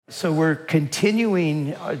So we're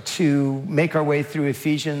continuing to make our way through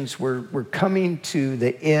Ephesians. We're coming to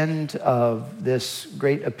the end of this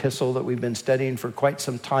great epistle that we've been studying for quite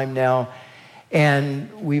some time now.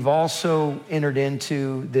 And we've also entered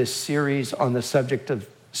into this series on the subject of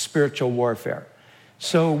spiritual warfare.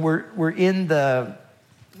 So we're in the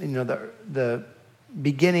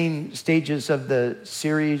beginning stages of the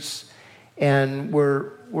series, and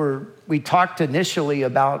we talked initially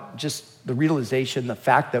about just the realization, the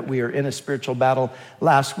fact that we are in a spiritual battle.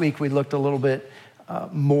 Last week, we looked a little bit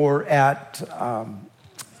more at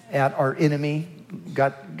our enemy,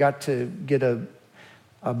 got to get a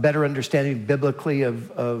better understanding biblically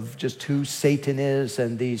of just who Satan is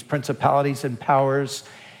and these principalities and powers.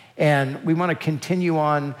 And we want to continue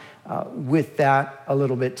on with that a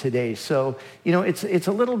little bit today. So, it's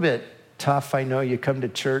a little bit tough. I know you come to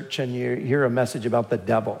church and you hear a message about the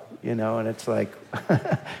devil, and it's like,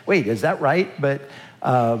 wait, is that right? But,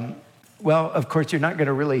 well, of course, you're not going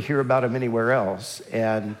to really hear about him anywhere else.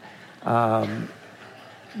 And,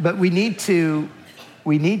 but we need to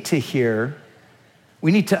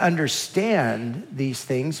understand these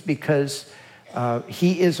things because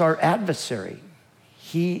he is our adversary.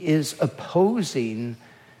 He is opposing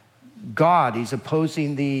God. He's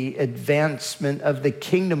opposing the advancement of the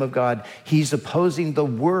kingdom of God. He's opposing the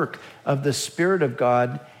work of the Spirit of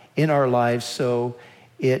God in our lives. So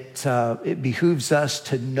it behooves us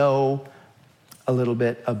to know a little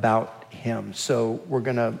bit about him. So we're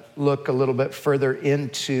going to look a little bit further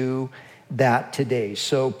into that today.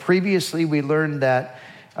 So previously we learned that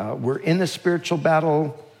we're in the spiritual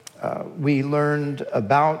battle. We learned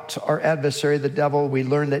about our adversary, the devil. We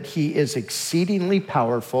learned that he is exceedingly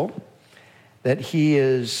powerful, that he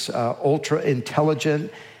is ultra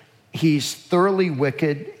intelligent, he's thoroughly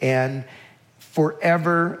wicked, and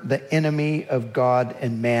forever the enemy of God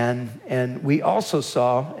and man. And we also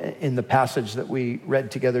saw in the passage that we read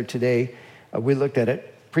together today, we looked at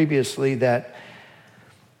it previously, that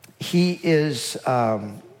he is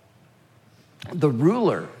the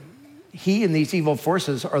ruler. He and these evil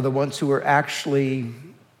forces are the ones who are actually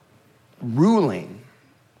ruling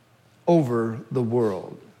over the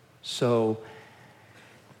world. So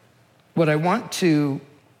what I want to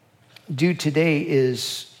do today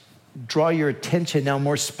is draw your attention now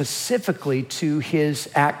more specifically to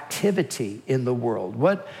his activity in the world.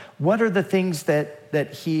 What are the things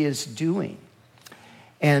that he is doing?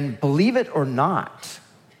 And believe it or not,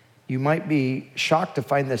 you might be shocked to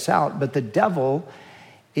find this out, but the devil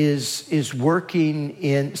is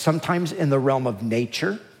working sometimes in the realm of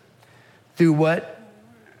nature through what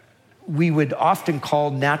we would often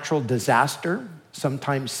call natural disaster.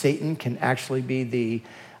 Sometimes Satan can actually be the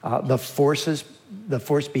force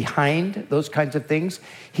behind those kinds of things.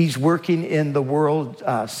 He's working in the world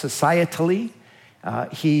societally.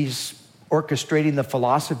 He's orchestrating the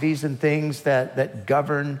philosophies and things that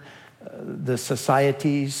govern the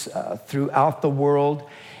societies throughout the world.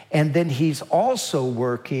 And then he's also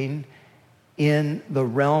working in the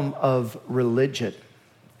realm of religion.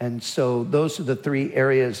 And so those are the three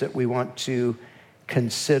areas that we want to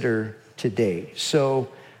consider today. So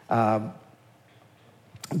the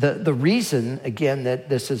reason, again, that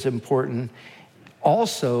this is important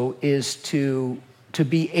also is to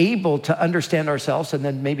be able to understand ourselves and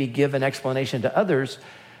then maybe give an explanation to others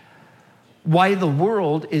why the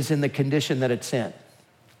world is in the condition that it's in.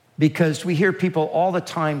 Because we hear people all the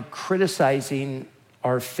time criticizing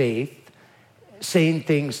our faith, saying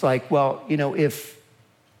things like, well, if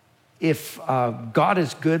God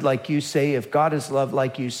is good like you say, if God is love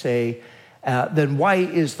like you say, then why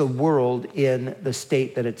is the world in the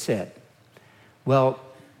state that it's in? Well,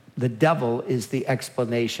 the devil is the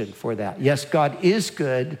explanation for that. Yes, God is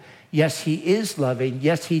good. Yes, he is loving.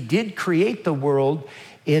 Yes, he did create the world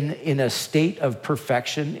in a state of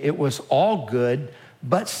perfection. It was all good,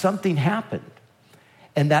 but something happened.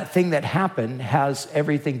 And that thing that happened has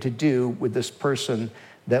everything to do with this person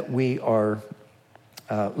that we are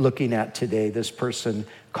looking at today, this person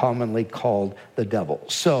commonly called the devil.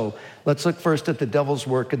 So let's look first at the devil's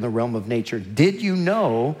work in the realm of nature. Did you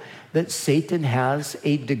know that Satan has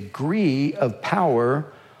a degree of power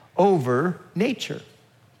over nature?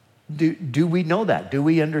 Do we know that? Do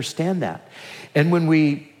we understand that? And when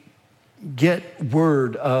we get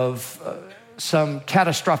word of some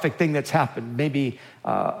catastrophic thing that's happened, maybe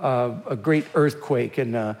a great earthquake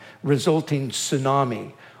and a resulting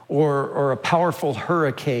tsunami, or a powerful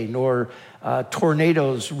hurricane, or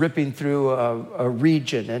tornadoes ripping through a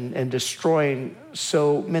region and destroying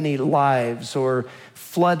so many lives, or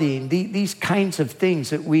flooding, these kinds of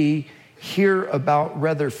things that we hear about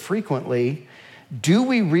rather frequently, do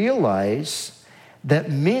we realize that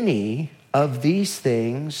many of these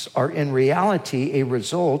things are in reality a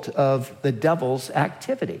result of the devil's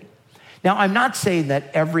activity. Now, I'm not saying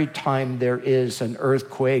that every time there is an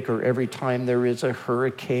earthquake or every time there is a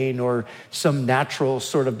hurricane or some natural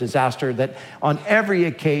sort of disaster, that on every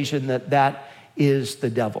occasion that is the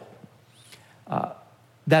devil.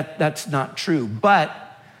 That's not true. But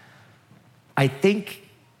I think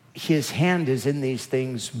his hand is in these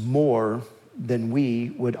things more than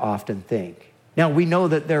we would often think. Now, we know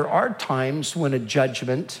that there are times when a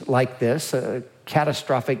judgment like this, a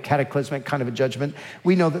catastrophic, cataclysmic kind of a judgment,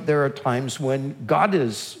 we know that there are times when God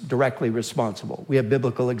is directly responsible. We have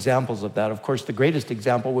biblical examples of that. Of course, the greatest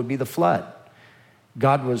example would be the flood.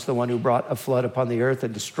 God was the one who brought a flood upon the earth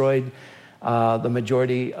and destroyed the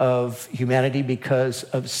majority of humanity because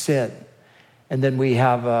of sin. And then we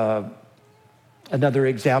have another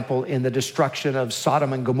example in the destruction of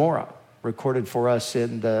Sodom and Gomorrah, recorded for us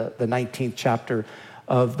in the 19th chapter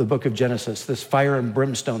of the book of Genesis, this fire and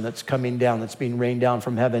brimstone that's coming down, that's being rained down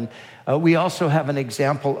from heaven. We also have an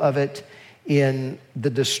example of it in the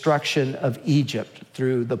destruction of Egypt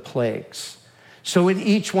through the plagues. So in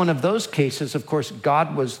each one of those cases, of course,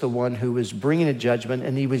 God was the one who was bringing a judgment,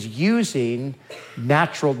 and he was using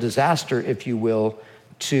natural disaster, if you will,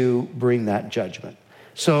 to bring that judgment.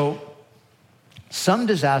 So some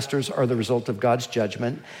disasters are the result of God's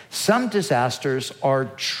judgment. Some disasters are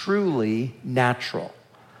truly natural.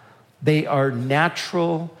 They are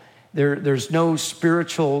natural. There's no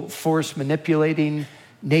spiritual force manipulating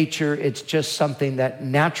nature. It's just something that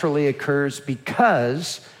naturally occurs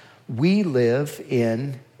because we live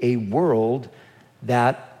in a world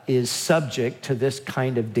that is subject to this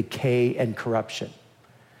kind of decay and corruption.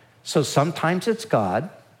 So sometimes it's God.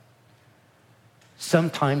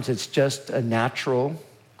 Sometimes it's just a natural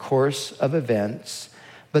course of events.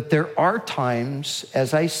 But there are times,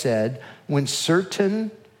 as I said, when certain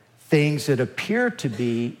things that appear to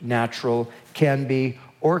be natural can be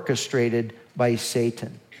orchestrated by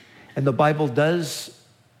Satan. And the Bible does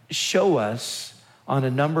show us on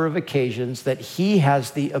a number of occasions that he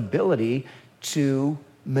has the ability to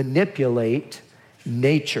manipulate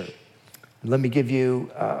nature. Let me give you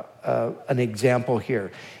an example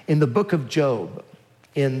here. In the book of Job,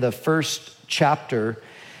 in the first chapter,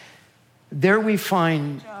 there we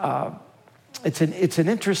find it's an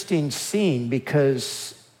interesting scene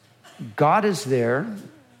because God is there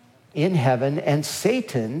in heaven and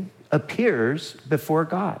Satan appears before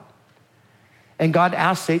God. And God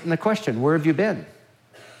asks Satan the question, where have you been?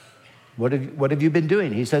 What have you been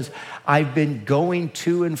doing? He says, I've been going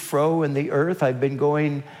to and fro in the earth. I've been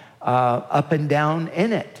going up and down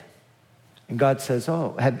in it. And God says,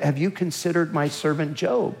 oh, have you considered my servant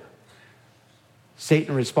Job?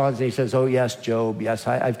 Satan responds and he says, oh, yes, Job. Yes,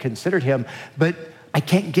 I've considered him, but I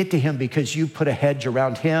can't get to him because you put a hedge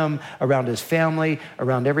around him, around his family,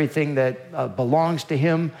 around everything that belongs to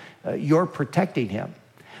him. You're protecting him.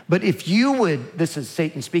 But if you would, this is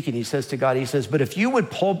Satan speaking, he says to God, he says, but if you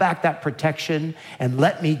would pull back that protection and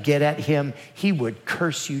let me get at him, he would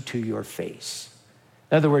curse you to your face.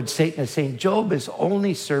 In other words, Satan is saying, Job is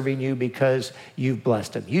only serving you because you've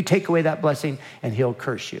blessed him. You take away that blessing and he'll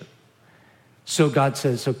curse you. So God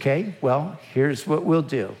says, okay, well, here's what we'll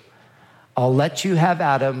do. I'll let you have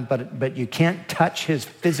Adam, but you can't touch his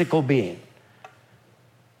physical being.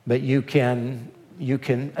 But you can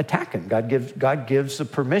attack him. God gives the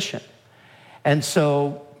permission. And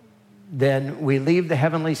so then we leave the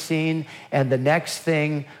heavenly scene, and the next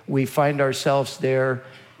thing we find ourselves there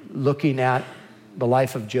looking at the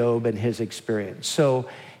life of Job and his experience. So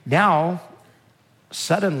now,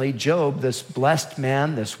 suddenly Job, this blessed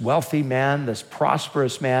man, this wealthy man, this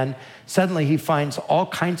prosperous man, suddenly he finds all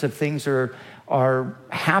kinds of things are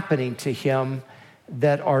happening to him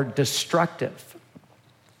that are destructive.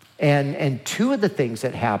 And two of the things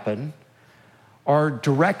that happen are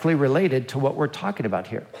directly related to what we're talking about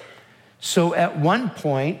here. So at one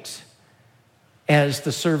point, as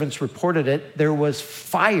the servants reported it, there was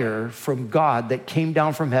fire from God that came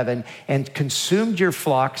down from heaven and consumed your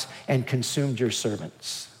flocks and consumed your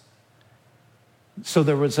servants. So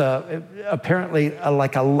there was apparently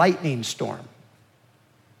like a lightning storm.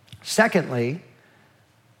 Secondly,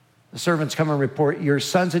 the servants come and report, your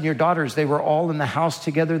sons and your daughters, they were all in the house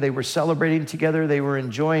together. They were celebrating together. They were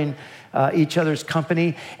enjoying each other's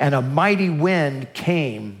company. And a mighty wind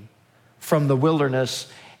came from the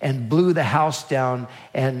wilderness and blew the house down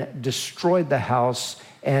and destroyed the house,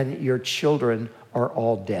 and your children are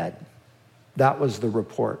all dead. That was the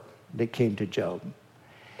report that came to Job.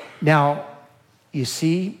 Now, you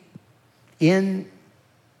see, in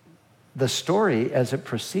the story as it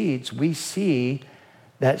proceeds, we see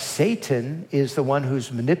that Satan is the one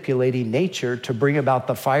who's manipulating nature to bring about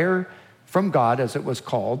the fire from God, as it was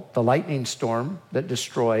called, the lightning storm that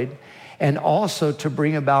destroyed, and also to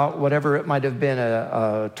bring about whatever it might have been,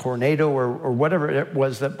 a tornado or whatever it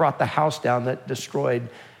was that brought the house down that destroyed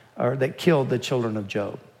or that killed the children of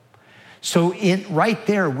Job. So right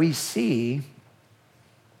there we see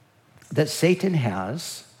that Satan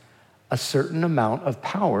has a certain amount of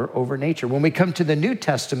power over nature. When we come to the New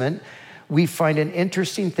Testament, we find an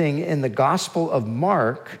interesting thing in the Gospel of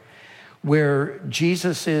Mark, where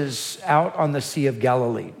Jesus is out on the Sea of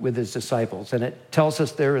Galilee with his disciples. And it tells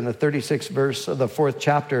us there in the 36th verse of the 4th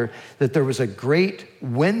chapter that there was a great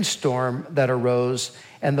windstorm that arose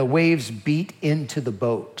and the waves beat into the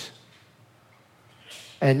boat.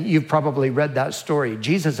 And you've probably read that story.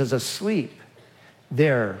 Jesus is asleep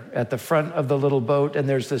there at the front of the little boat, and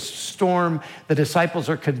there's this storm. The disciples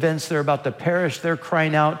are convinced they're about to perish. They're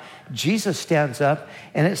crying out. Jesus stands up,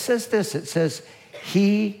 and it says this. It says,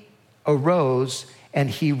 he arose and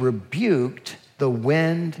he rebuked the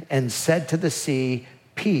wind and said to the sea,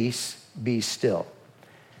 peace, be still.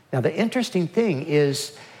 Now, the interesting thing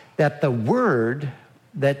is that the word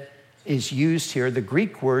that is used here, the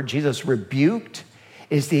Greek word, Jesus rebuked,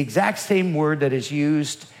 is the exact same word that is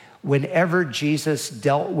used whenever Jesus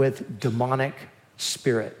dealt with demonic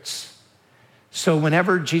spirits. So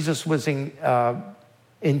whenever Jesus was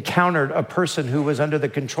encountered a person who was under the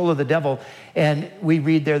control of the devil, and we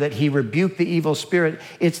read there that he rebuked the evil spirit,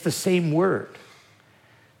 it's the same word.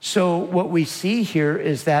 So what we see here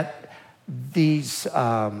is that these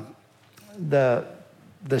the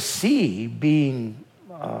sea being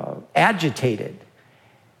agitated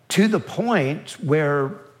to the point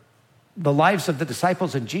where the lives of the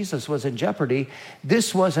disciples and Jesus was in jeopardy.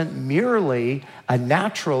 This wasn't merely a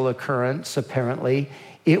natural occurrence, apparently.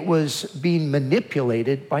 It was being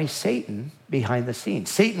manipulated by Satan behind the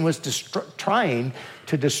scenes. Satan was trying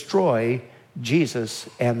to destroy Jesus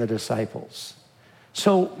and the disciples.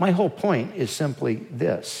 So my whole point is simply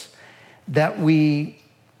this, that we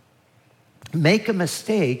make a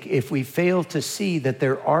mistake if we fail to see that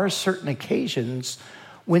there are certain occasions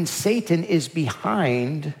when Satan is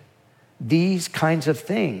behind these kinds of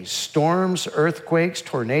things: storms, earthquakes,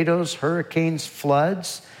 tornadoes, hurricanes,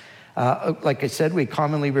 floods. Like I said, we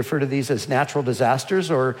commonly refer to these as natural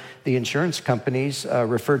disasters, or the insurance companies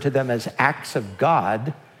refer to them as acts of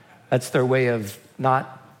God. That's their way of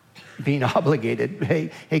not being obligated.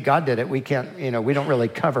 Hey, God did it. We can't, we don't really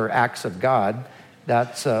cover acts of God.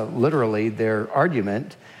 That's literally their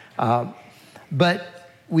argument. But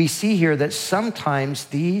we see here that sometimes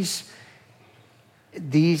these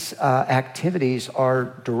activities are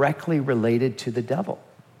directly related to the devil.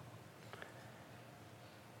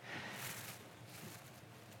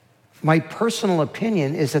 My personal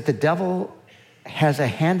opinion is that the devil has a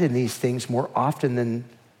hand in these things more often than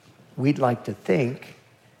we'd like to think.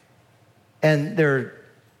 And there are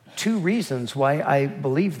two reasons why I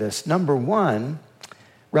believe this. Number one,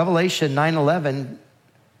 Revelation 9:11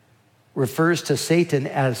 refers to Satan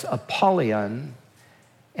as Apollyon,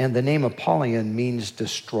 and the name Apollyon means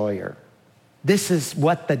destroyer. This is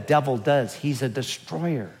what the devil does. He's a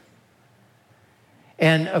destroyer.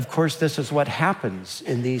 And of course, this is what happens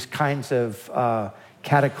in these kinds of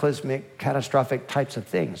cataclysmic, catastrophic types of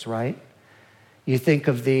things, right? You think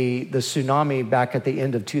of the tsunami back at the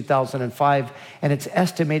end of 2005, and it's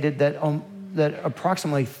estimated that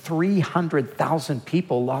approximately 300,000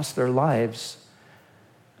 people lost their lives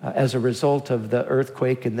as a result of the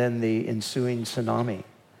earthquake and then the ensuing tsunami.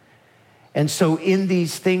 And so in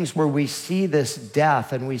these things where we see this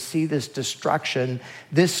death and we see this destruction,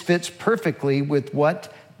 this fits perfectly with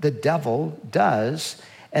what the devil does.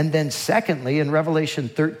 And then secondly, in Revelation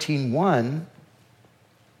 13:1,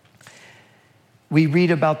 we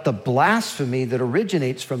read about the blasphemy that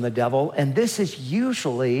originates from the devil, and this is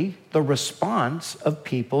usually the response of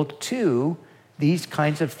people to these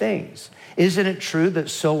kinds of things. Isn't it true that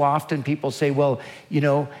so often people say, well,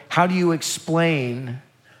 how do you explain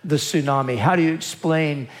the tsunami? How do you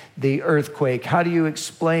explain the earthquake? How do you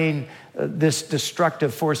explain this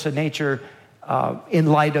destructive force of nature in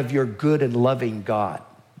light of your good and loving God?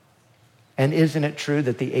 And isn't it true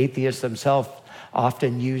that the atheists themselves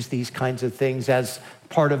often use these kinds of things as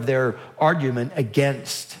part of their argument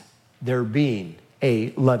against there being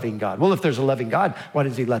a loving God? Well, if there's a loving God, why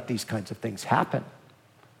does he let these kinds of things happen?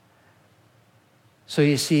 So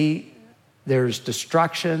you see, there's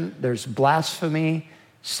destruction, there's blasphemy.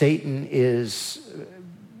 Satan is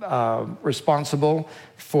responsible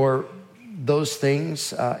for those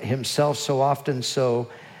things himself so often. So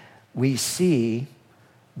we see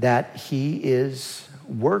that he is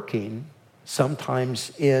working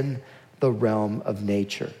sometimes in the realm of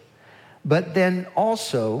nature. But then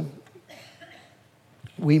also,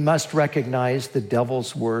 we must recognize the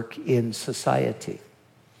devil's work in society.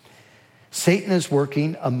 Satan is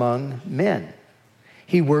working among men.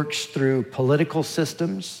 He works through political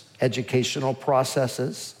systems, educational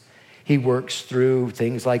processes. He works through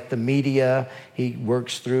things like the media. He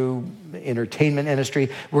works through the entertainment industry.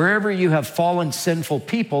 Wherever you have fallen, sinful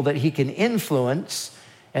people that he can influence,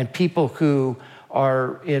 and people who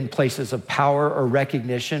are in places of power or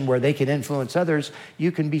recognition where they can influence others, you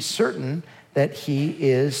can be certain that he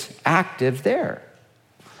is active there.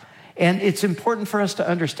 And it's important for us to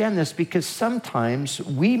understand this because sometimes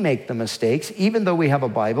we make the mistakes, even though we have a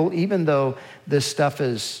Bible, even though this stuff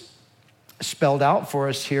is spelled out for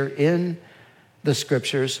us here in the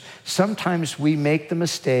scriptures, sometimes we make the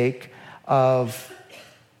mistake of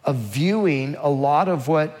viewing a lot of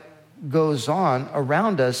what goes on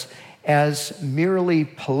around us as merely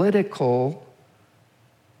political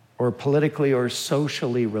or politically or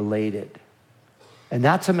socially related. And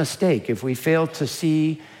that's a mistake if we fail to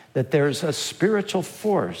see that there's a spiritual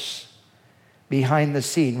force behind the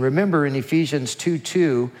scene. Remember in Ephesians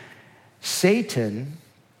 2:2, Satan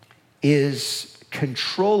is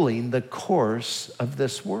controlling the course of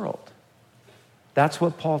this world. That's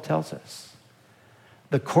what Paul tells us.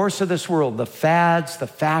 The course of this world, the fads, the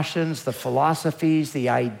fashions, the philosophies, the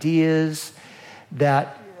ideas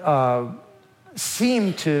that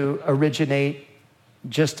seem to originate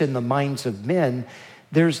just in the minds of men,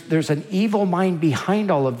 there's an evil mind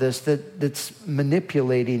behind all of this that's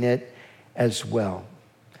manipulating it as well.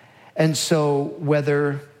 And so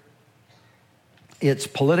whether it's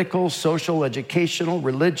political, social, educational,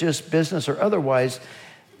 religious, business, or otherwise,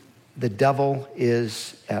 the devil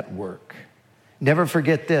is at work. Never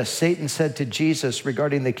forget this. Satan said to Jesus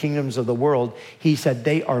regarding the kingdoms of the world, he said,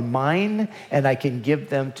 "They are mine, and I can give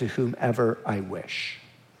them to whomever I wish."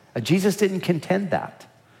 Jesus didn't contend that.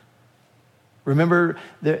 Remember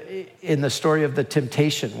in the story of the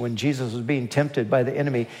temptation, when Jesus was being tempted by the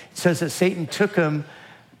enemy, it says that Satan took him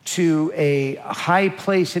to a high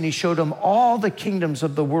place and he showed him all the kingdoms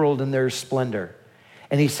of the world in their splendor.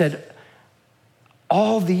 And he said,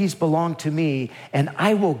 "All these belong to me, and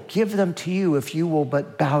I will give them to you if you will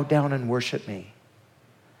but bow down and worship me."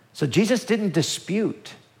 So Jesus didn't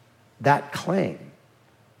dispute that claim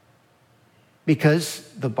because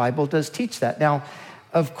the Bible does teach that. Now,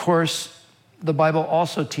 of course, the Bible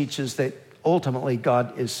also teaches that ultimately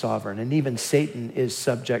God is sovereign, and even Satan is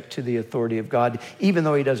subject to the authority of God, even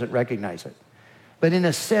though he doesn't recognize it. But in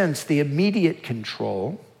a sense, the immediate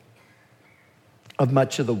control of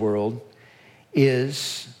much of the world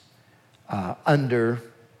is under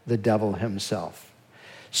the devil himself.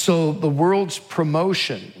 So the world's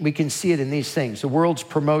promotion, we can see it in these things, the world's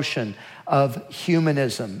promotion of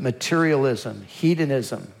humanism, materialism,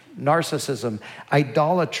 hedonism, narcissism,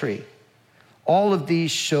 idolatry, all of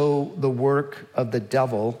these show the work of the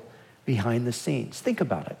devil behind the scenes. Think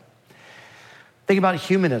about it. Think about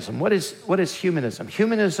humanism. What is humanism?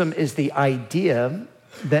 Humanism is the idea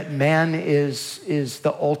that man is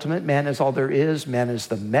the ultimate, man is all there is, man is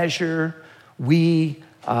the measure. There's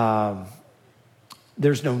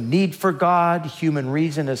no need for God. Human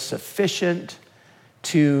reason is sufficient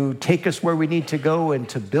to take us where we need to go and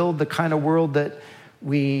to build the kind of world that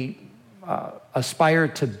we aspire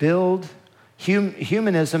to build.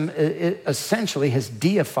 Humanism essentially has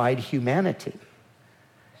deified humanity.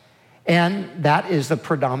 And that is the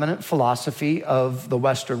predominant philosophy of the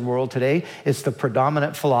Western world today. It's the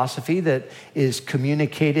predominant philosophy that is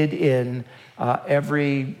communicated in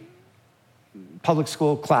every public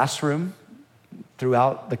school classroom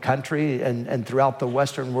throughout the country and throughout the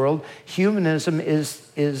Western world. Humanism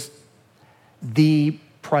is the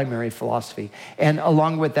primary philosophy. And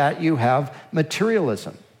along with that, you have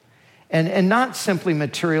materialism. And not simply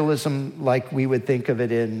materialism like we would think of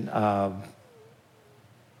it in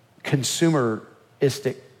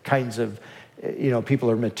consumeristic kinds of,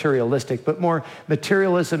 people are materialistic, but more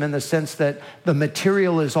materialism in the sense that the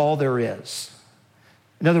material is all there is.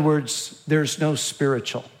 In other words, there's no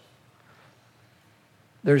spiritual.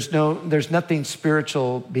 There's nothing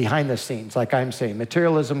spiritual behind the scenes, like I'm saying.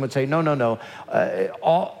 Materialism would say, no.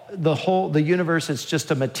 The universe is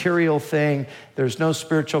just a material thing. There's no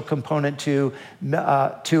spiritual component to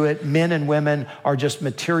it. Men and women are just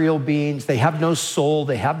material beings. They have no soul.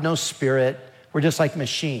 They have no spirit. We're just like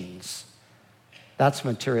machines. That's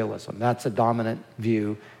materialism. That's a dominant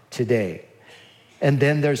view today. And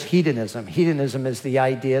then there's hedonism. Hedonism is the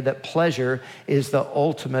idea that pleasure is the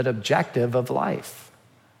ultimate objective of life.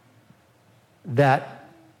 That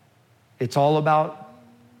it's all about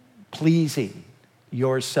pleasing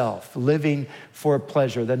yourself, living for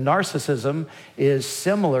pleasure. The narcissism is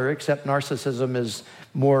similar, except narcissism is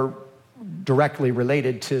more directly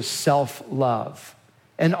related to self-love.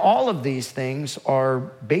 And all of these things are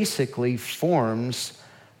basically forms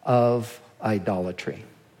of idolatry.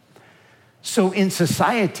 So in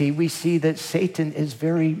society, we see that Satan is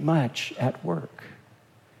very much at work.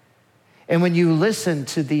 And when you listen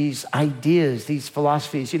to these ideas, these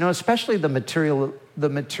philosophies, especially the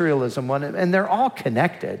materialism one, and they're all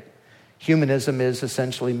connected. Humanism is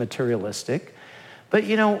essentially materialistic. But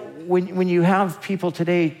when you have people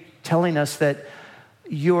today telling us that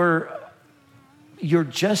you're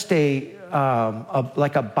just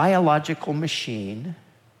like a biological machine,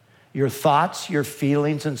 your thoughts, your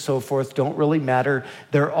feelings, and so forth don't really matter.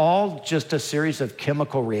 They're all just a series of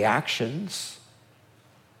chemical reactions.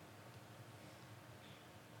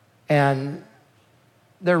 And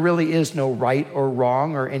there really is no right or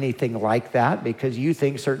wrong or anything like that, because you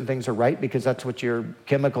think certain things are right because that's what your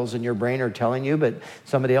chemicals in your brain are telling you, but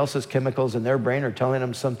somebody else's chemicals in their brain are telling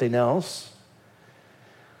them something else.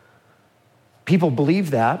 People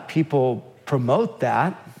believe that. People promote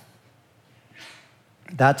that.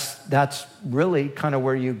 That's really kind of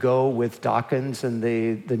where you go with Dawkins and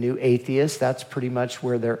the new atheists. That's pretty much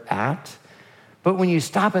where they're at. But when you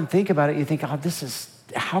stop and think about it, you think,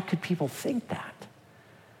 how could people think that?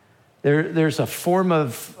 There's a form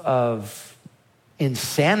of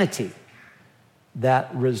insanity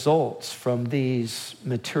that results from these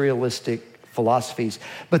materialistic philosophies.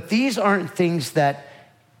 But these aren't things that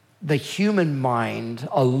the human mind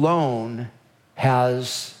alone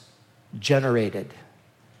has generated.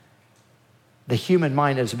 The human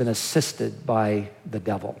mind has been assisted by the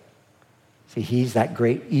devil. See, he's that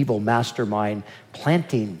great evil mastermind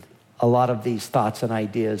planting a lot of these thoughts and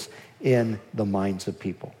ideas in the minds of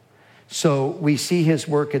people. So we see his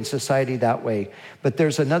work in society that way. But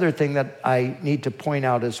there's another thing that I need to point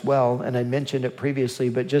out as well, and I mentioned it previously,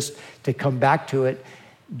 but just to come back to it,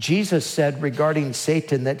 Jesus said regarding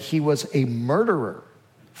Satan that he was a murderer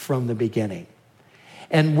from the beginning.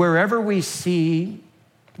 And wherever we see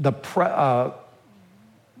the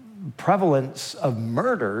prevalence of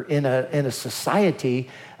murder in a society,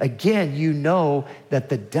 again, you know that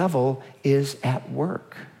the devil is at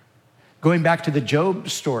work. Going back to the Job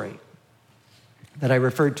story that I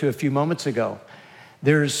referred to a few moments ago,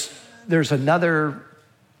 there's another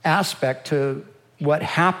aspect to what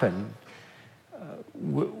happened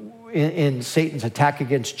in Satan's attack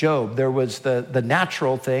against Job. There was the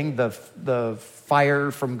natural thing, the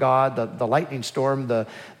fire from God, the lightning storm,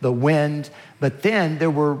 the wind. But then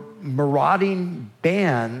there were marauding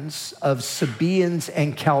bands of Sabaeans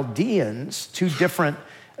and Chaldeans, two different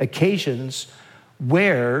occasions,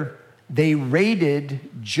 where they raided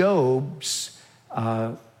Job's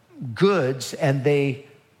goods and they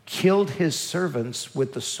killed his servants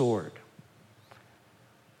with the sword.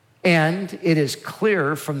 And it is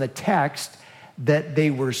clear from the text that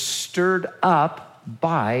they were stirred up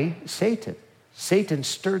by Satan. Satan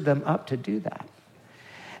stirred them up to do that.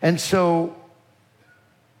 And so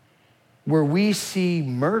where we see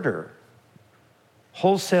murder,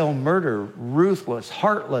 wholesale murder, ruthless,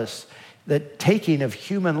 heartless, the taking of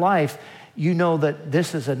human life, you know that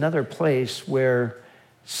this is another place where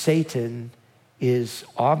Satan is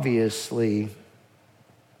obviously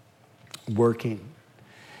working.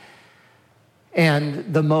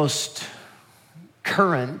 And the most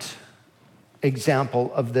current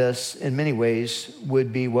example of this in many ways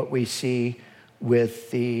would be what we see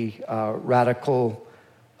with the radical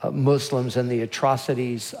Muslims and the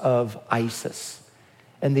atrocities of ISIS.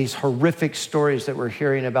 And these horrific stories that we're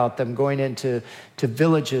hearing about them going into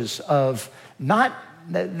villages of not,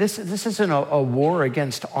 this isn't a war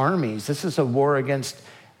against armies. This is a war against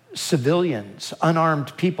civilians,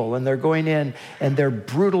 unarmed people. And they're going in and they're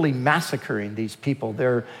brutally massacring these people.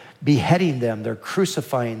 They're beheading them. They're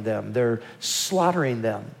crucifying them. They're slaughtering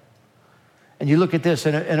them. And you look at this,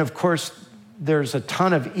 and of course, there's a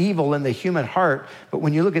ton of evil in the human heart, but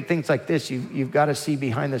when you look at things like this, you've got to see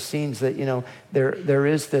behind the scenes that, there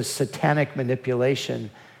is this satanic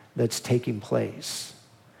manipulation that's taking place.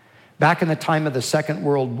 Back in the time of the Second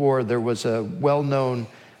World War, there was a well-known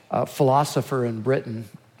philosopher in Britain.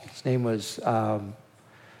 His name was, I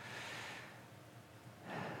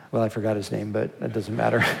forgot his name, but that doesn't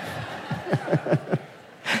matter.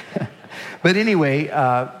 But anyway,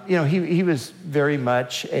 he was very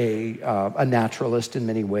much a naturalist in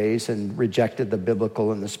many ways and rejected the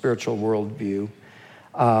biblical and the spiritual worldview.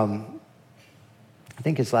 I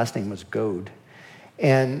think his last name was Goad.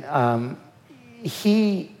 And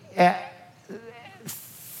he,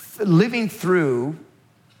 living through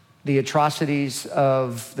the atrocities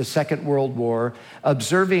of the Second World War,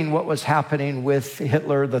 observing what was happening with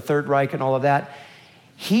Hitler, the Third Reich, and all of that,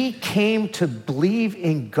 he came to believe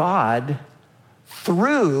in God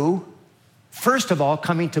through, first of all,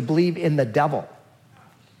 coming to believe in the devil.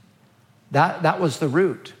 That was the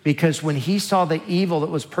root. Because when he saw the evil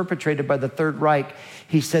that was perpetrated by the Third Reich,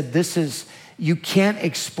 he said, you can't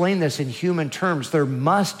explain this in human terms. There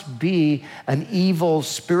must be an evil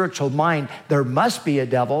spiritual mind. There must be a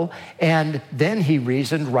devil. And then he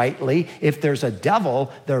reasoned rightly, if there's a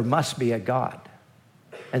devil, there must be a God.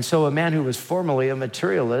 And so a man who was formerly a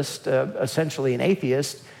materialist, essentially an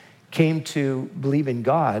atheist, came to believe in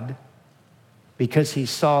God because he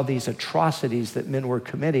saw these atrocities that men were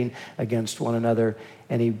committing against one another,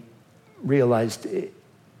 and he realized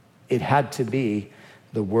it had to be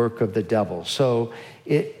the work of the devil. So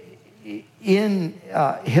in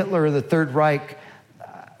Hitler, the Third Reich,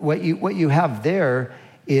 what you have there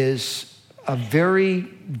is a very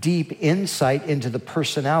deep insight into the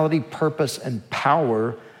personality, purpose, and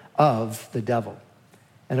power of the devil.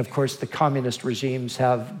 And of course, the communist regimes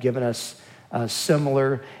have given us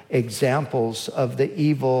similar examples of the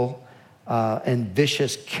evil and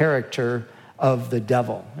vicious character of the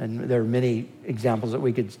devil. And there are many examples that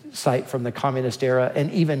we could cite from the communist era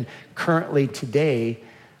and even currently today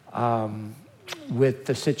with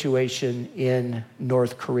the situation in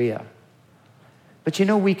North Korea. But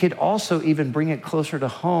we could also even bring it closer to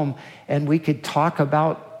home, and we could talk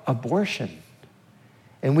about abortion.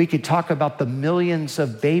 And we could talk about the millions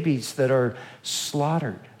of babies that are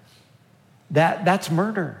slaughtered. That's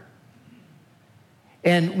murder.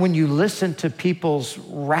 And when you listen to people's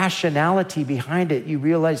rationality behind it, you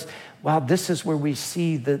realize, wow, this is where we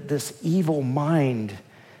see this evil mind,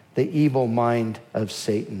 the evil mind of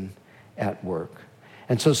Satan at work.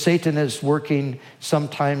 And so Satan is working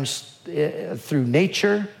sometimes through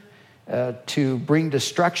nature to bring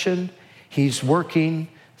destruction. He's working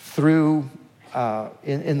through,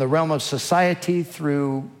 in the realm of society,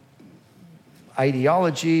 through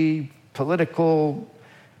ideology, political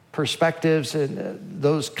perspectives, and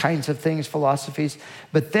those kinds of things, philosophies.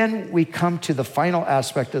 But then we come to the final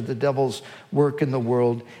aspect of the devil's work in the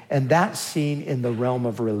world, and that's seen in the realm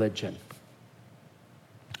of religion.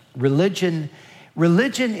 Religion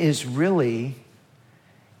is really,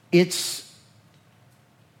 it's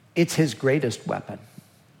his greatest weapon.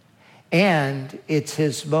 And it's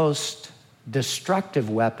his most destructive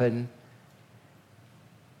weapon,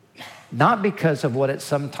 not because of what it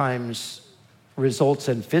sometimes results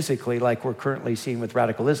in physically, like we're currently seeing with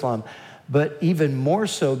radical Islam, but even more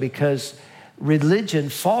so because religion,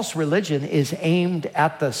 false religion, is aimed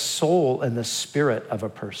at the soul and the spirit of a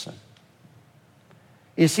person.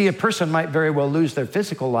 You see, a person might very well lose their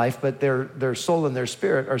physical life, but their soul and their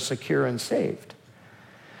spirit are secure and saved.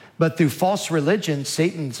 But through false religion,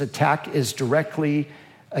 Satan's attack is directly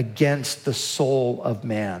against the soul of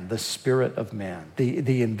man, the spirit of man,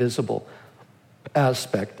 the invisible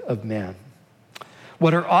aspect of man.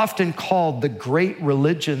 What are often called the great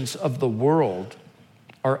religions of the world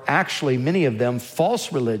are actually, many of them,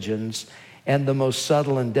 false religions and the most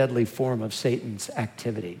subtle and deadly form of Satan's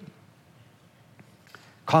activity.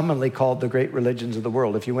 Commonly called the great religions of the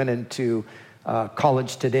world. If you went into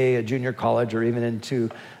college today, a junior college, or even into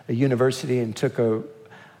a university and took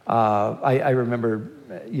I remember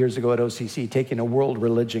years ago at OCC taking a world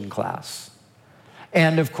religion class.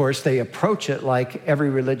 And of course, they approach it like every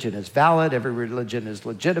religion is valid, every religion is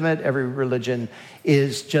legitimate, every religion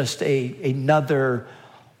is just another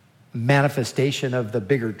manifestation of the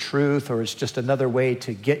bigger truth, or it's just another way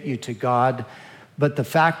to get you to God. But the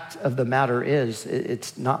fact of the matter is,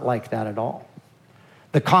 it's not like that at all.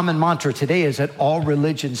 The common mantra today is that all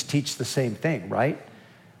religions teach the same thing, right?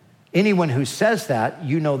 Anyone who says that,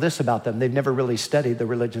 you know this about them. They've never really studied the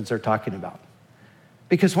religions they're talking about.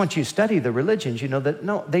 Because once you study the religions, you know that,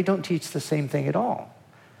 no, they don't teach the same thing at all.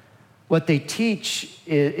 What they teach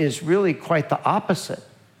is really quite the opposite.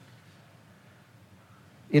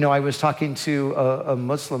 I was talking to a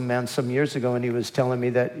Muslim man some years ago, and he was telling me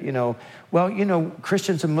that,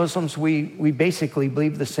 Christians and Muslims, we basically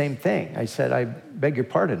believe the same thing. I said, I beg your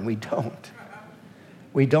pardon, we don't.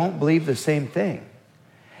 We don't believe the same thing.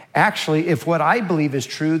 Actually, if what I believe is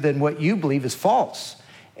true, then what you believe is false.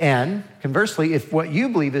 And conversely, if what you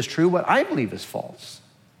believe is true, what I believe is false.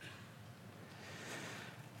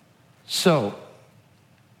 So,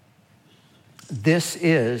 this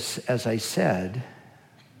is, as I said,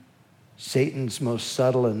 Satan's most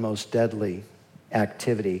subtle and most deadly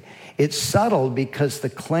activity. It's subtle because the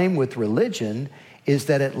claim with religion is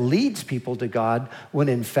that it leads people to God, when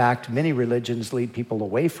in fact many religions lead people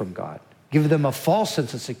away from God. give them a false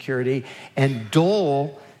sense of security, and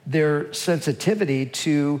dull their sensitivity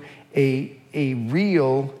to a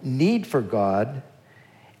real need for God.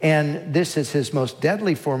 And this is his most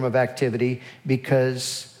deadly form of activity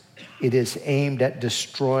because it is aimed at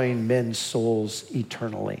destroying men's souls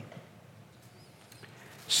eternally.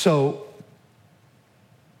 So,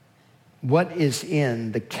 what is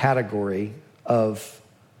in the category of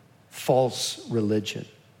false religion?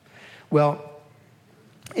 Well,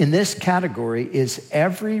 in this category is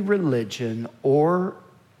every religion or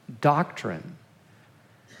doctrine.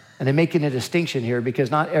 And I'm making a distinction here because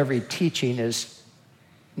not every teaching is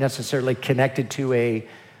necessarily connected to a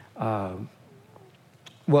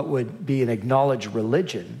what would be an acknowledged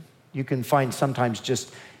religion. You can find sometimes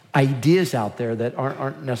just ideas out there that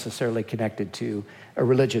aren't necessarily connected to a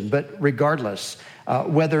religion. But regardless,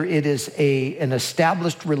 whether it is an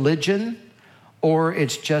established religion or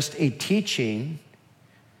it's just a teaching,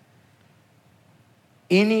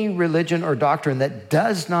 any religion or doctrine that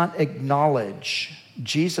does not acknowledge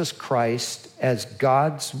Jesus Christ as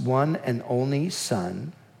God's one and only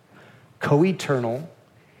Son, co-eternal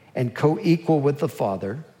and co-equal with the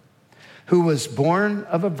Father, who was born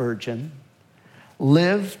of a virgin,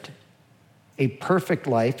 lived a perfect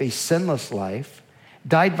life, a sinless life,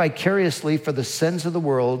 died vicariously for the sins of the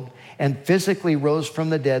world, and physically rose from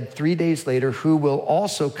the dead 3 days later, who will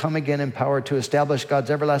also come again in power to establish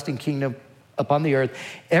God's everlasting kingdom upon the earth.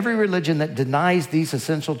 Every religion that denies these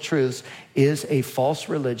essential truths is a false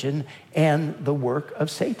religion and the work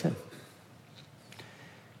of Satan.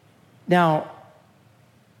 Now,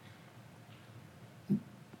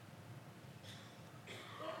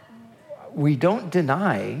 we don't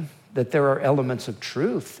deny that there are elements of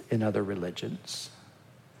truth in other religions.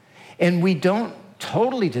 And we don't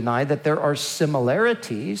totally deny that there are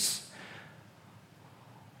similarities.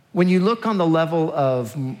 When you look on the level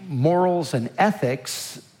of morals and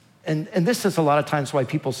ethics, and this is a lot of times why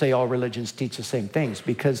people say all religions teach the same things,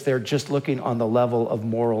 because they're just looking on the level of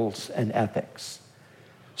morals and ethics.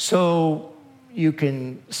 So you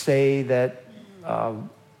can say that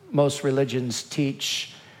most religions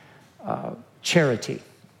teach charity.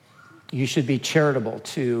 You should be charitable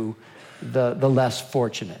to the less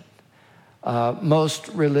fortunate. Most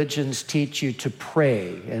religions teach you to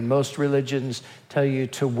pray, and most religions tell you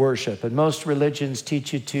to worship, and most religions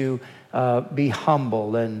teach you to be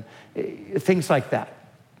humble and things like that.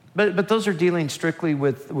 But those are dealing strictly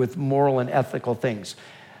with moral and ethical things.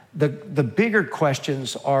 The bigger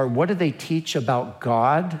questions are, what do they teach about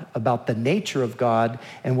God, about the nature of God,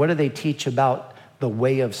 and what do they teach about the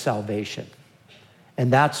way of salvation?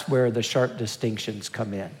 And that's where the sharp distinctions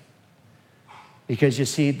come in. Because you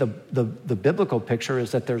see, the biblical picture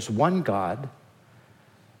is that there's one God,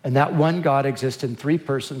 and that one God exists in three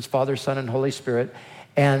persons, Father, Son, and Holy Spirit.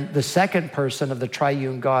 And the second person of the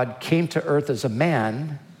triune God came to earth as a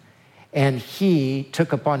man, and he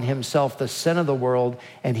took upon himself the sin of the world,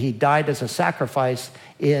 and he died as a sacrifice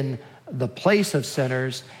in the place of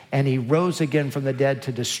sinners, and he rose again from the dead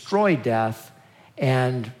to destroy death,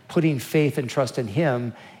 and putting faith and trust in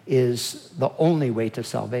him is the only way to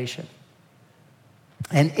salvation.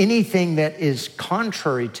 And anything that is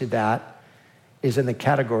contrary to that is in the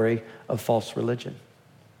category of false religion.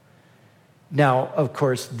 Now, of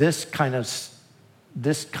course, this kind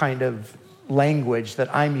of language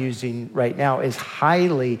that I'm using right now is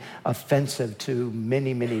highly offensive to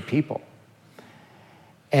many, many people.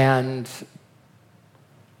 And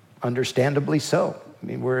understandably so. I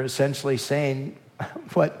mean, we're essentially saying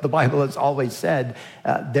what the Bible has always said.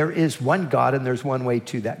 There is one God and there's one way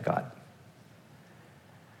to that God.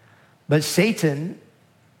 But Satan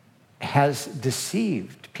has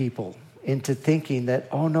deceived people into thinking that,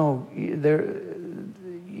 oh no,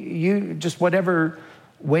 you just whatever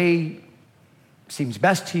way seems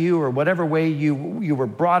best to you, or whatever way you were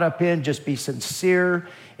brought up in, just be sincere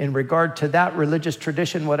in regard to that religious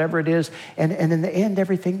tradition, whatever it is, and in the end,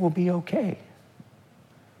 everything will be okay.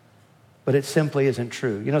 But it simply isn't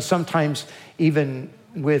true. You know, sometimes even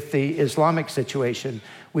with the Islamic situation,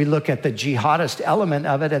 we look at the jihadist element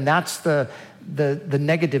of it, and that's the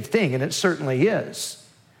negative thing, and it certainly is.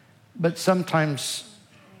 But sometimes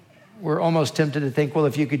we're almost tempted to think, well,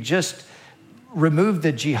 if you could just remove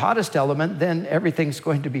the jihadist element, then everything's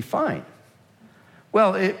going to be fine.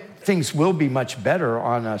 Well, things will be much better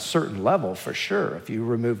on a certain level, for sure, if you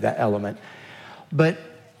remove that element. But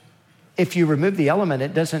if you remove the element,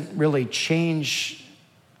 it doesn't really change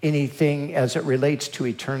anything as it relates to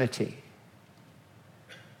eternity.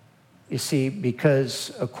 You see,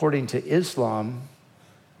 because according to Islam,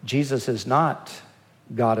 Jesus is not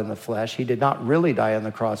God in the flesh. He did not really die on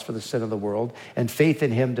the cross for the sin of the world, and faith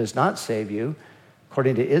in him does not save you.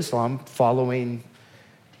 According to Islam, following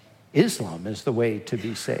Islam is the way to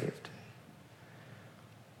be saved.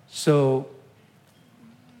 So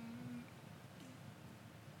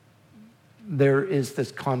there is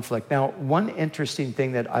this conflict. Now, one interesting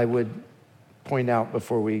thing that I would point out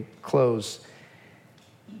before we close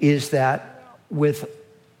is that with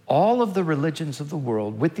all of the religions of the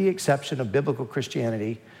world, with the exception of biblical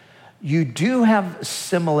Christianity, you do have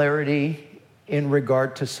similarity in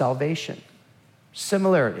regard to salvation.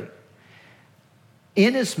 Similarity.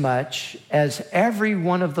 Inasmuch as every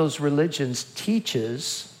one of those religions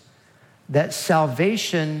teaches that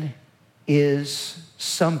salvation is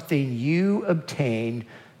something you obtain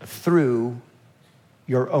through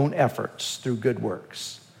your own efforts, through good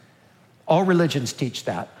works. All religions teach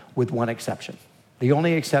that, with one exception. The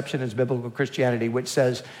only exception is biblical Christianity, which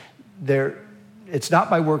says it's not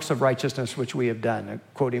by works of righteousness which we have done,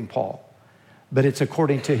 quoting Paul, but it's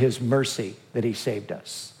according to his mercy that he saved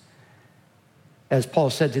us. As Paul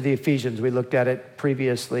said to the Ephesians, we looked at it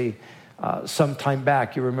previously some time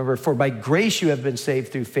back. You remember, for by grace you have been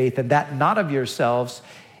saved through faith, and that not of yourselves.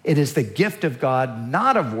 It is the gift of God,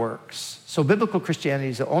 not of works. So biblical Christianity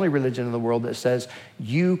is the only religion in the world that says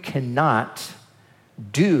you cannot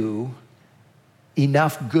do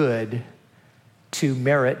enough good to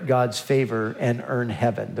merit God's favor and earn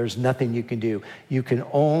heaven. There's nothing you can do. You can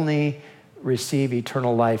only receive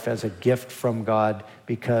eternal life as a gift from God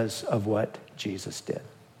because of what Jesus did.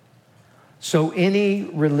 So any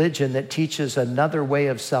religion that teaches another way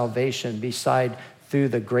of salvation beside through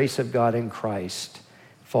the grace of God in Christ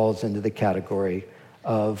falls into the category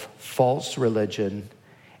of false religion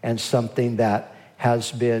and something that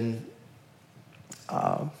has been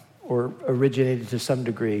or originated to some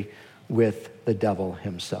degree with the devil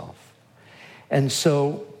himself. And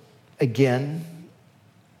so, again,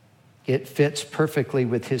 it fits perfectly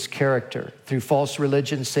with his character. Through false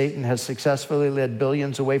religion, Satan has successfully led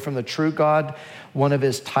billions away from the true God. One of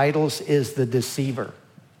his titles is the deceiver.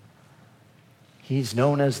 He's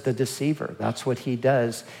known as the deceiver. That's what he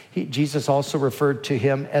does. Jesus also referred to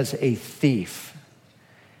him as a thief.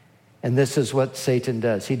 And this is what Satan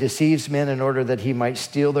does. He deceives men in order that he might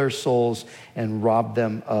steal their souls and rob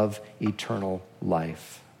them of eternal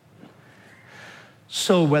life.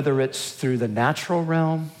 So whether it's through the natural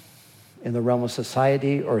realm, in the realm of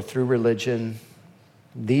society, or through religion,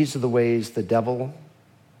 these are the ways the devil,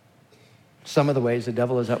 some of the ways the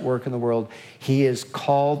devil is at work in the world. He is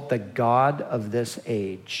called the God of this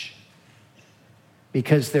age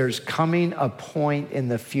because there's coming a point in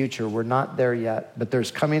the future, we're not there yet, but there's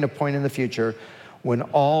coming a point in the future when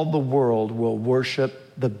all the world will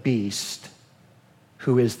worship the beast,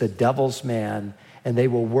 who is the devil's man, and they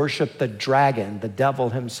will worship the dragon, the devil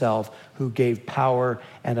himself, who gave power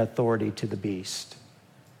and authority to the beast.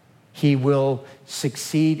 He will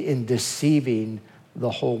succeed in deceiving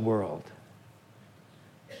the whole world.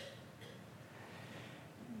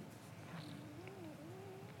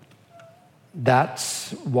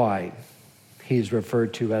 That's why he's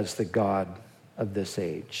referred to as the God of this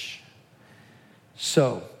age.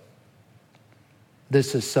 So,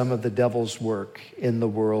 this is some of the devil's work in the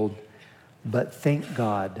world. But thank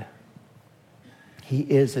God, he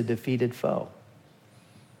is a defeated foe.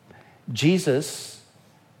 Jesus,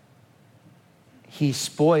 he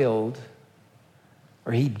spoiled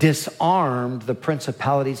or he disarmed the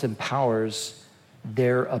principalities and powers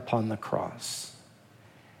there upon the cross.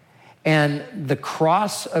 And the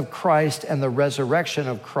cross of Christ and the resurrection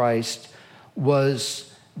of Christ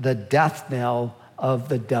was the death knell of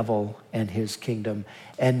the devil and his kingdom.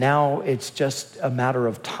 And now it's just a matter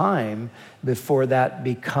of time before that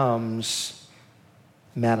becomes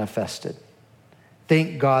manifested.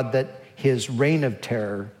 Thank God that his reign of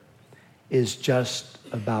terror is just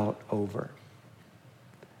about over.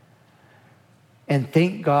 And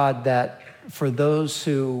thank God that for those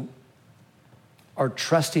who are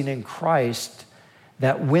trusting in Christ,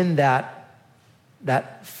 that when that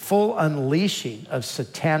full unleashing of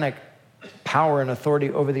satanic power and authority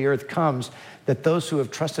over the earth comes, that those who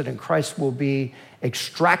have trusted in Christ will be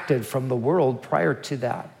extracted from the world prior to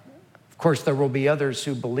that. Of course, there will be others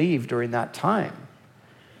who believe during that time,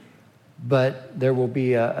 but there will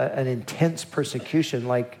be an intense persecution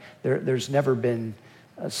like there's never been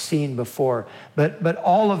seen before. But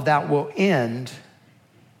all of that will end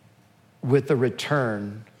with the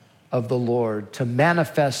return of the Lord to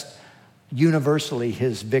manifest universally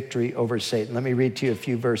his victory over Satan. Let me read to you a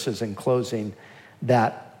few verses in closing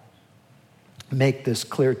that make this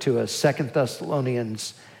clear to us. 2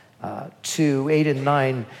 Thessalonians 2, 8 and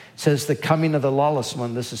 9 says, the coming of the lawless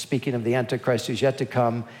one, this is speaking of the Antichrist who's yet to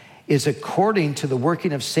come, is according to the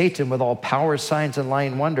working of Satan with all power, signs, and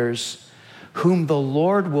lying wonders, whom the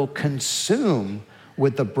Lord will consume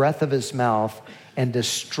with the breath of his mouth and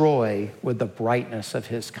destroy with the brightness of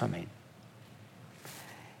his coming.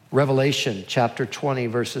 Revelation chapter 20,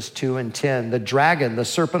 verses 2 and 10. The dragon, the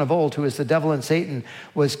serpent of old, who is the devil and Satan,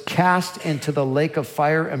 was cast into the lake of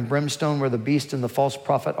fire and brimstone where the beast and the false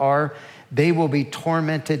prophet are. They will be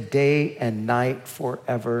tormented day and night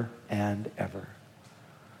forever and ever.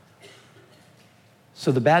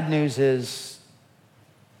 So the bad news is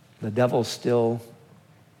the devil's still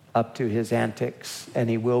up to his antics, and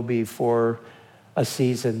he will be for a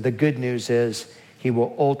season. The good news is he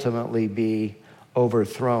will ultimately be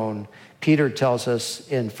overthrown. Peter tells us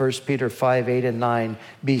in 1 Peter 5, 8 and 9,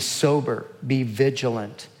 be sober, be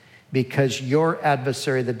vigilant, because your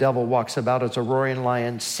adversary, the devil, walks about as a roaring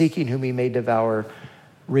lion, seeking whom he may devour.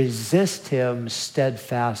 Resist him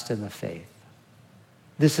steadfast in the faith.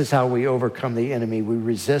 This is how we overcome the enemy. We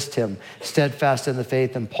resist him steadfast in the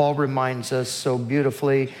faith. And Paul reminds us so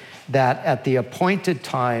beautifully that at the appointed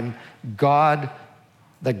time, God,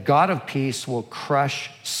 the God of peace, will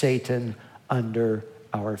crush Satan under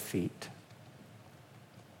our feet.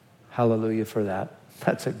 Hallelujah for that.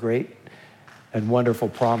 That's a great and wonderful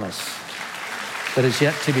promise that is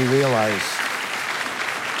yet to be realized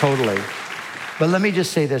totally. But let me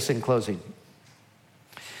just say this in closing.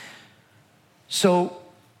 So,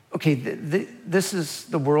 okay, this is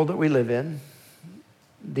the world that we live in.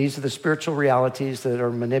 These are the spiritual realities that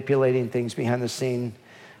are manipulating things behind the scene.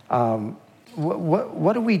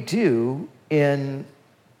 What do we do in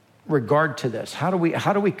regard to this? How do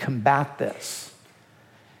we combat this?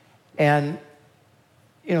 And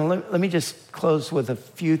let me just close with a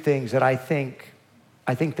few things that I think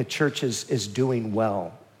the church is doing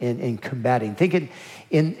well in combating. Thinking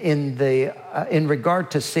in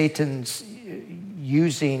regard to Satan's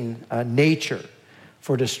using nature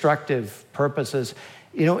for destructive purposes.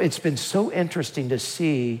 It's been so interesting to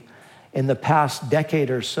see in the past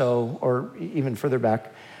decade or so, or even further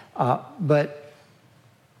back, but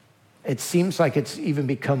it seems like it's even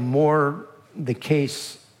become more the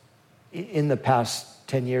case in the past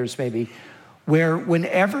 10 years maybe, where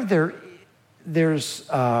whenever there's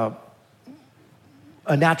a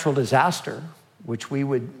natural disaster, which we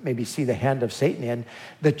would maybe see the hand of Satan in,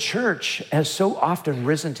 the church has so often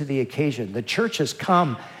risen to the occasion. The church has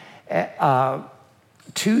come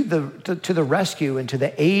to the rescue and to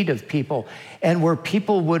the aid of people, and where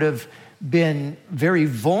people would have been very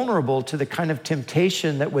vulnerable to the kind of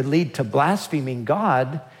temptation that would lead to blaspheming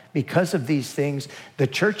God because of these things, the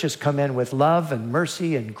church has come in with love and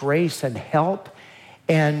mercy and grace and help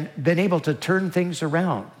and been able to turn things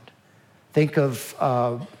around. Think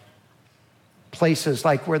of places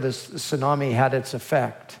like where the tsunami had its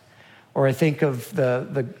effect, or I think of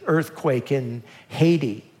the earthquake in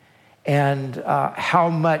Haiti and how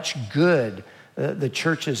much good the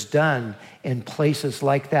church has done in places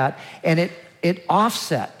like that. And it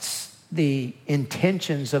offsets the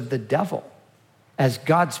intentions of the devil as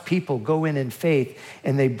God's people go in faith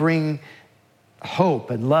and they bring hope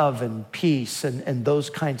and love and peace and those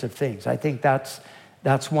kinds of things. I think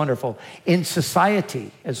that's wonderful. In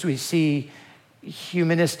society, as we see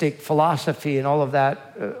humanistic philosophy and all of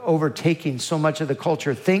that overtaking so much of the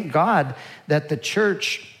culture, thank God that the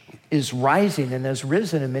church is rising and has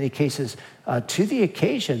risen in many cases to the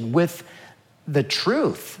occasion with the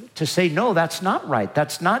truth to say, no, that's not right.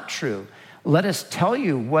 That's not true. Let us tell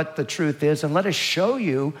you what the truth is, and let us show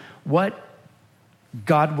you what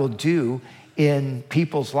God will do in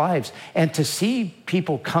people's lives. And to see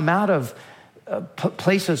people come out of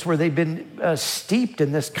places where they've been steeped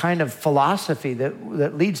in this kind of philosophy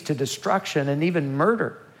that leads to destruction and even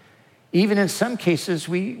murder. Even in some cases,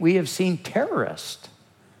 we have seen terrorists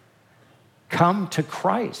come to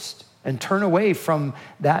Christ and turn away from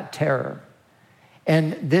that terror.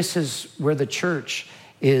 And this is where the church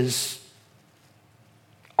is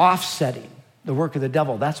offsetting the work of the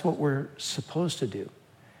devil. That's what we're supposed to do.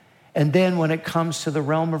 And then when it comes to the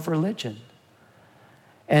realm of religion,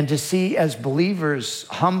 and to see as believers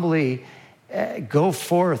humbly go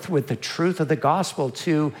forth with the truth of the gospel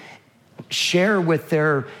to share with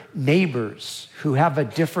their neighbors who have a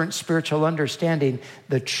different spiritual understanding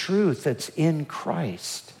the truth that's in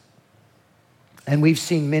Christ. And we've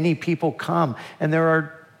seen many people come, and there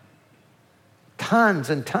are tons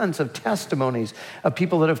and tons of testimonies of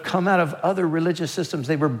people that have come out of other religious systems.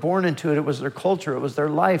 They were born into it. It was their culture. It was their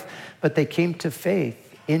life. But they came to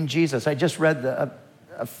faith in Jesus. I just read a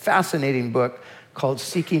fascinating book called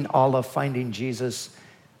Seeking Allah, Finding Jesus.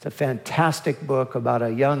 It's a fantastic book about a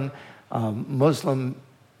young Muslim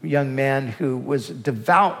young man who was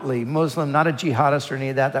devoutly Muslim, not a jihadist or any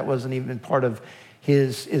of that. That wasn't even part of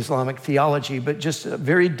his Islamic theology, but just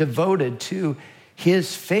very devoted to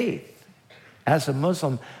his faith as a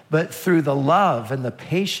Muslim. But through the love and the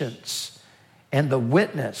patience and the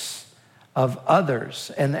witness of others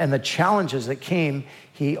and the challenges that came,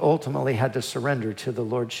 he ultimately had to surrender to the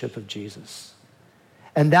lordship of Jesus.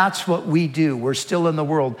 And that's what we do. We're still in the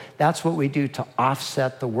world. That's what we do to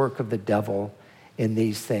offset the work of the devil in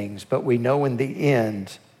these things. But we know in the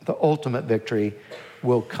end, the ultimate victory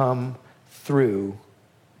will come through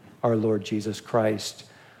our Lord Jesus Christ,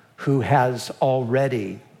 who has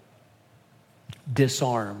already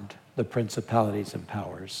disarmed the principalities and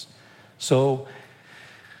powers. So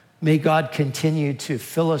may God continue to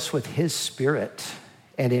fill us with his Spirit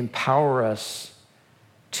and empower us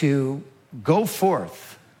to go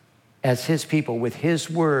forth as his people with his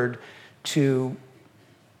word to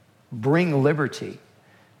bring liberty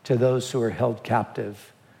to those who are held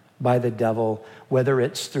captive by the devil, whether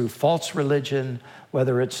it's through false religion,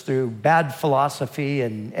 whether it's through bad philosophy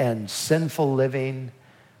and sinful living,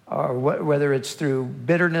 or whether it's through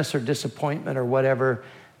bitterness or disappointment or whatever,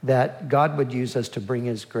 that God would use us to bring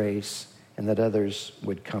his grace and that others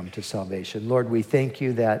would come to salvation. Lord, we thank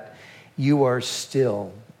you that you are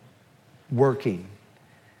still working,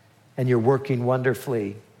 and you're working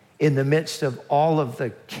wonderfully in the midst of all of the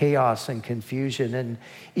chaos and confusion, and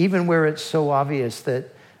even where it's so obvious that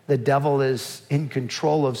the devil is in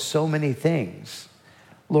control of so many things.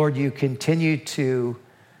 Lord, you continue to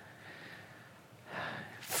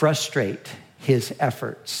frustrate his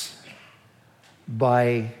efforts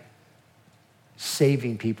by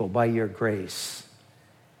saving people by your grace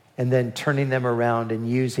and then turning them around and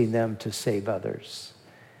using them to save others.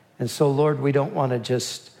 And so, Lord, we don't want to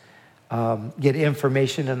just get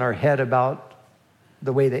information in our head about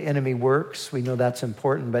the way the enemy works. We know that's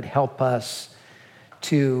important, but help us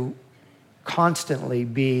to constantly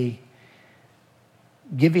be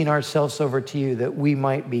giving ourselves over to you that we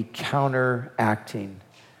might be counteracting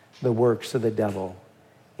the works of the devil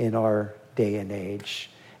in our day and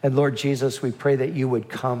age. And Lord Jesus, we pray that you would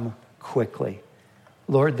come quickly.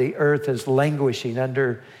 Lord, the earth is languishing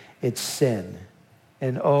under its sin.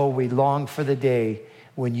 And oh, we long for the day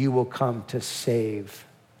when you will come to save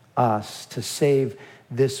us, to save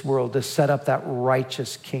this world, to set up that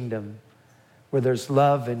righteous kingdom where there's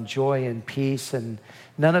love and joy and peace, and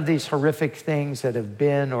none of these horrific things that have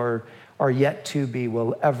been or are yet to be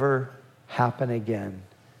will ever happen again.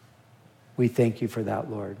 We thank you for that,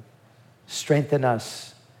 Lord. Strengthen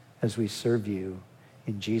us as we serve you.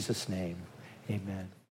 In Jesus' name, amen.